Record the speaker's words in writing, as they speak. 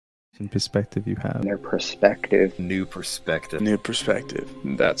and perspective you have. Their perspective. New perspective. New perspective.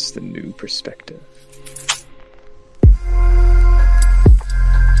 That's the new perspective.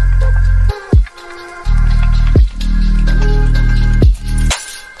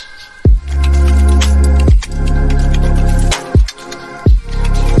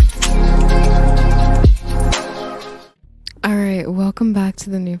 Welcome back to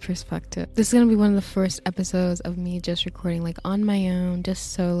the new perspective. This is gonna be one of the first episodes of me just recording like on my own,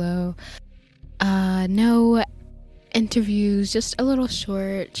 just solo. No interviews, just a little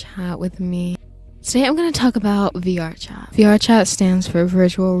short chat with me. Today I'm gonna talk about VRChat. VRChat stands for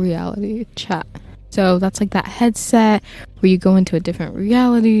virtual reality chat. So that's like that headset where you go into a different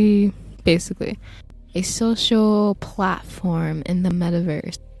reality, basically. A social platform in the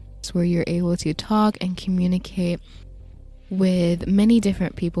Metaverse where you're able to talk and communicate with many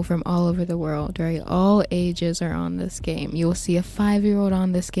different people from all over the world, right? All ages are on this game. You will see a 5-year-old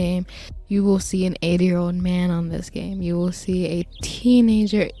on this game. You will see an 80-year-old man on this game. You will see a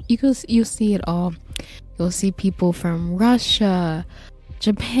teenager. You'll see it all. You'll see people from Russia,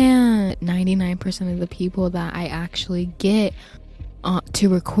 Japan. 99% of the people that I actually get to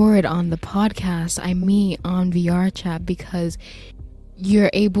record on the podcast, I meet on VRChat, because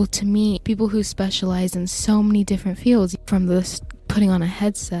you're able to meet people who specialize in so many different fields from this putting on a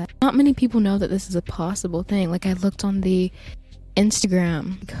headset. Not many people know that this is a possible thing. Like, I looked on the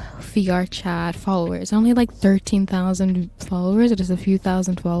Instagram VRChat followers, only like 13,000 followers, or just a few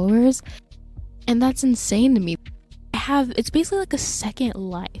thousand followers. And that's insane to me. It's basically like a second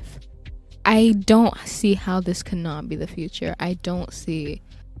life. I don't see how this cannot be the future. I don't see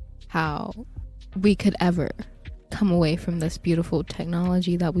how we could ever come away from this beautiful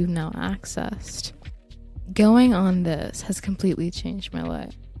technology that we've now accessed. Going on this has completely changed my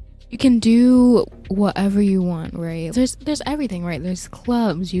life. You can do whatever you want, right? There's everything, right? There's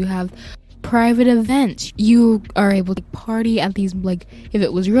clubs, you have private events, you are able to party at these, like, if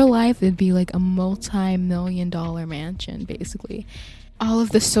it was real life, it'd be like a multi-million-dollar mansion, basically. All of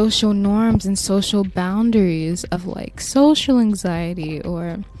the social norms and social boundaries of like social anxiety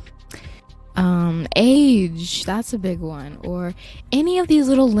or age, that's a big one, or any of these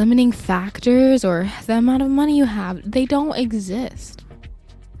little limiting factors, or the amount of money you have, they don't exist.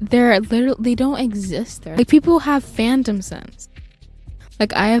 They don't exist there. Like, people have phantom sense.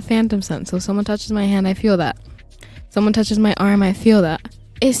 Like, I have phantom sense, so someone touches my hand, I feel that. Someone touches my arm, I feel that.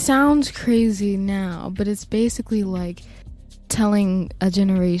 It sounds crazy now, but it's basically like telling a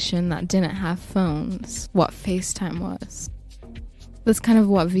generation that didn't have phones what FaceTime was. That's kind of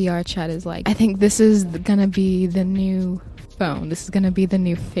what VRChat is like. I think this is gonna be the new phone. This is gonna be the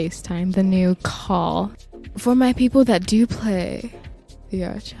new FaceTime, the new call. For my people that do play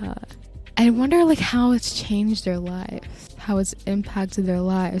VRChat, I wonder like how it's changed their lives, how it's impacted their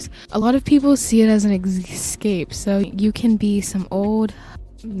lives. A lot of people see it as an escape. So you can be some old,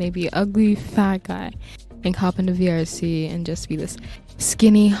 maybe ugly, fat guy and hop into VRC and just be this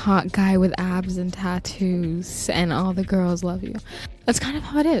skinny, hot guy with abs and tattoos, and all the girls love you. That's kind of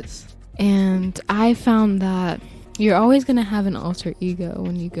how it is. And I found that you're always going to have an alter ego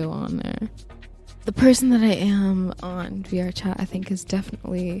when you go on there. The person that I am on VRChat, I think, is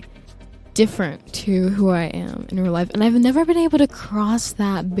definitely different to who I am in real life. And I've never been able to cross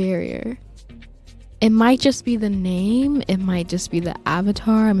that barrier. It might just be the name, it might just be the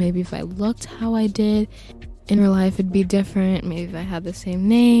avatar. Maybe if I looked how I did in real life, it'd be different. Maybe if I had the same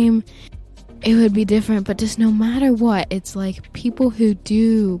name, it would be different. But just no matter what, it's like people who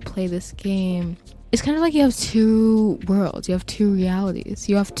do play this game, it's kind of like you have two worlds, you have two realities,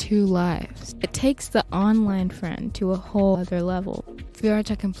 you have two lives. It takes the online friend to a whole other level.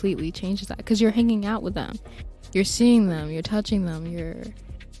 VRChat completely changes that, because you're hanging out with them, you're seeing them, you're touching them, you're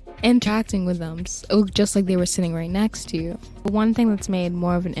interacting with them, just like they were sitting right next to you. The one thing that's made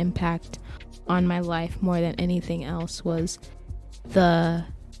more of an impact on my life more than anything else was the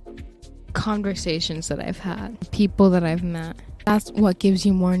conversations that I've had, people that I've met. That's what gives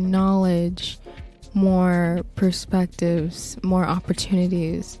you more knowledge, more perspectives, more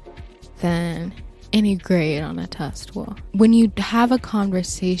opportunities than any grade on a test will. When you have a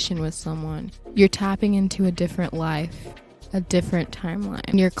conversation with someone, you're tapping into a different life, a different timeline.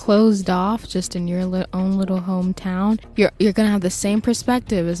 And you're closed off just in your own little hometown. You're gonna have the same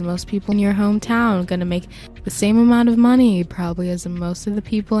perspective as most people in your hometown, gonna make the same amount of money probably as most of the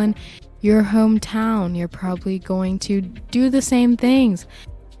people in your hometown. You're probably going to do the same things,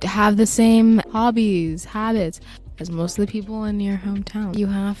 to have the same hobbies, habits as most of the people in your hometown. You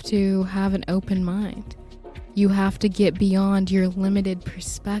have to have an open mind. You have to get beyond your limited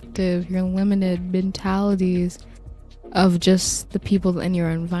perspective, your limited mentalities, of just the people in your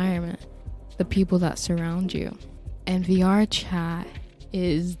environment, the people that surround you. And VRChat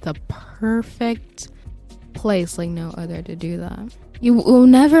is the perfect place like no other to do that. You will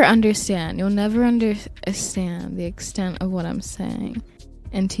never understand. You'll never understand the extent of what I'm saying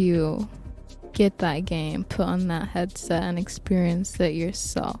until you get that game, put on that headset, and experience it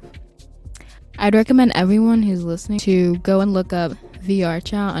yourself. I'd recommend everyone who's listening to go and look up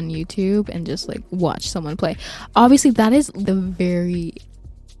VRChat on YouTube and just like watch someone play. Obviously, that is the very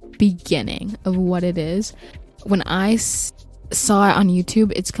beginning of what it is. When I saw it on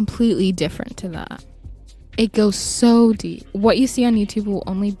YouTube, it's completely different to that. It goes so deep. What you see on YouTube will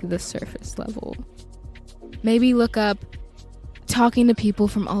only be the surface level. Maybe look up talking to people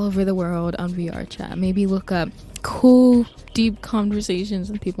from all over the world on VRChat. Maybe look up cool, deep conversations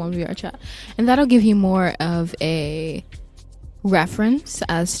with people on VRChat. And that'll give you more of a reference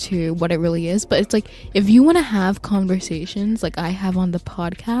as to what it really is. But it's like, if you want to have conversations like I have on the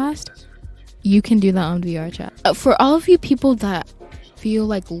podcast, you can do that on VRChat. For all of you people that feel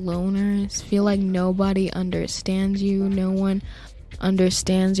like loners, feel like nobody understands you, no one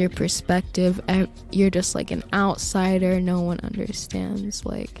understands your perspective, you're just like an outsider, no one understands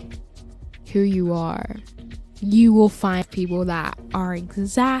like who you are, you will find people that are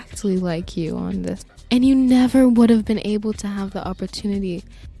exactly like you on this. And you never would have been able to have the opportunity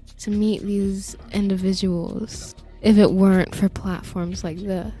to meet these individuals if it weren't for platforms like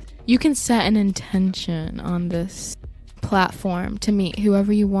this. You can set an intention on this platform to meet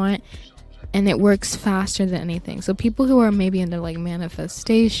whoever you want, and it works faster than anything. So people who are maybe into like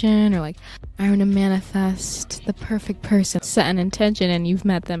manifestation or like, I want to manifest the perfect person, set an intention and you've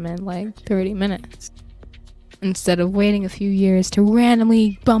met them in like 30 minutes. Instead of waiting a few years to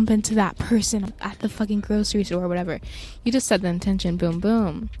randomly bump into that person at the fucking grocery store or whatever. You just set the intention, boom,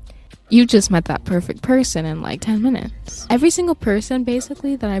 boom. You just met that perfect person in like 10 minutes. Every single person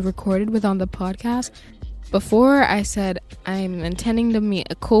basically that I've recorded with on the podcast, before I said I'm intending to meet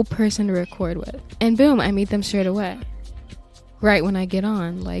a cool person to record with. And boom, I meet them straight away. Right when I get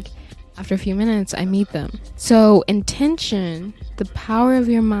on, like after a few minutes, I meet them. So intention, the power of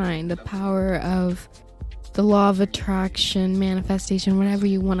your mind, the power of the law of attraction, manifestation, whatever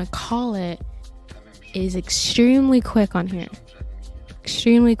you want to call it, is extremely quick on here.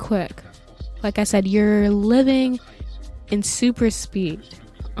 Extremely quick. Like I said, you're living in super speed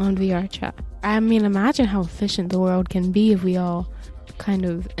on VRChat. I mean, imagine how efficient the world can be if we all kind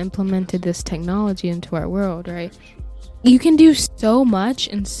of implemented this technology into our world, right? You can do so much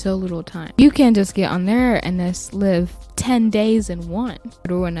in so little time. You can just get on there and just live 10 days in one.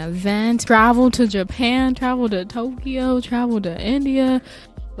 Go to an event, travel to Japan, travel to Tokyo, travel to India.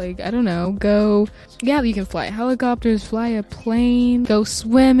 Like, I don't know, you can fly helicopters, fly a plane, go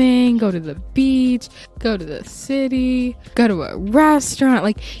swimming, go to the beach, go to the city, go to a restaurant.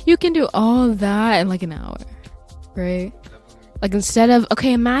 Like, you can do all of that in like an hour, right? Like, instead of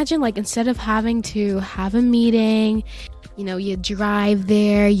having to have a meeting, you know, you drive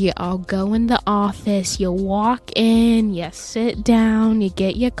there, you all go in the office, you walk in, you sit down, you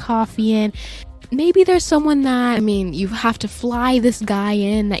get your coffee in. Maybe there's someone that, you have to fly this guy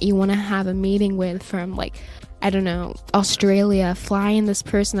in that you want to have a meeting with from, like, I don't know, Australia, flying this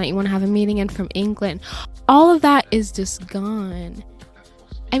person that you want to have a meeting in from England. All of that is just gone.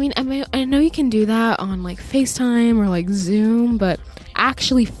 I know you can do that on, like, FaceTime or, like, Zoom, but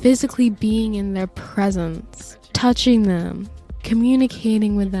actually physically being in their presence, touching them,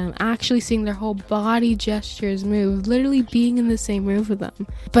 communicating with them, actually seeing their whole body gestures move, literally being in the same room with them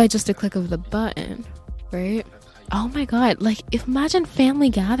by just a click of the button, right? Oh my god, like, imagine family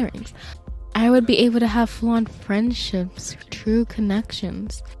gatherings. I would be able to have full-on friendships, true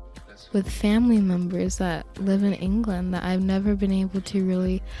connections with family members that live in England that I've never been able to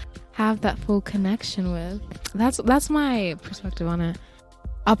really have that full connection with. That's my perspective on it.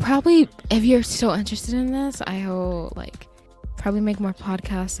 I'll probably, if you're still interested in this, I'll probably make more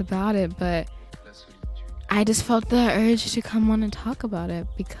podcasts about it, but I just felt the urge to come on and talk about it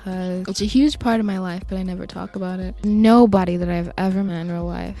because it's a huge part of my life, but I never talk about it. Nobody that I've ever met in real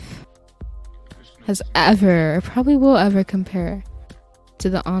life has ever, or probably will ever, compare to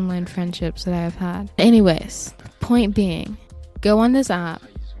the online friendships that I have had. Anyways, point being, go on this app.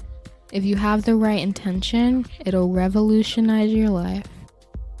 If you have the right intention, it'll revolutionize your life,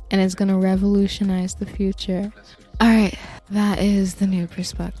 and it's gonna revolutionize the future. Alright, that is the new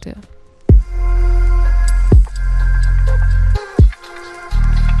perspective.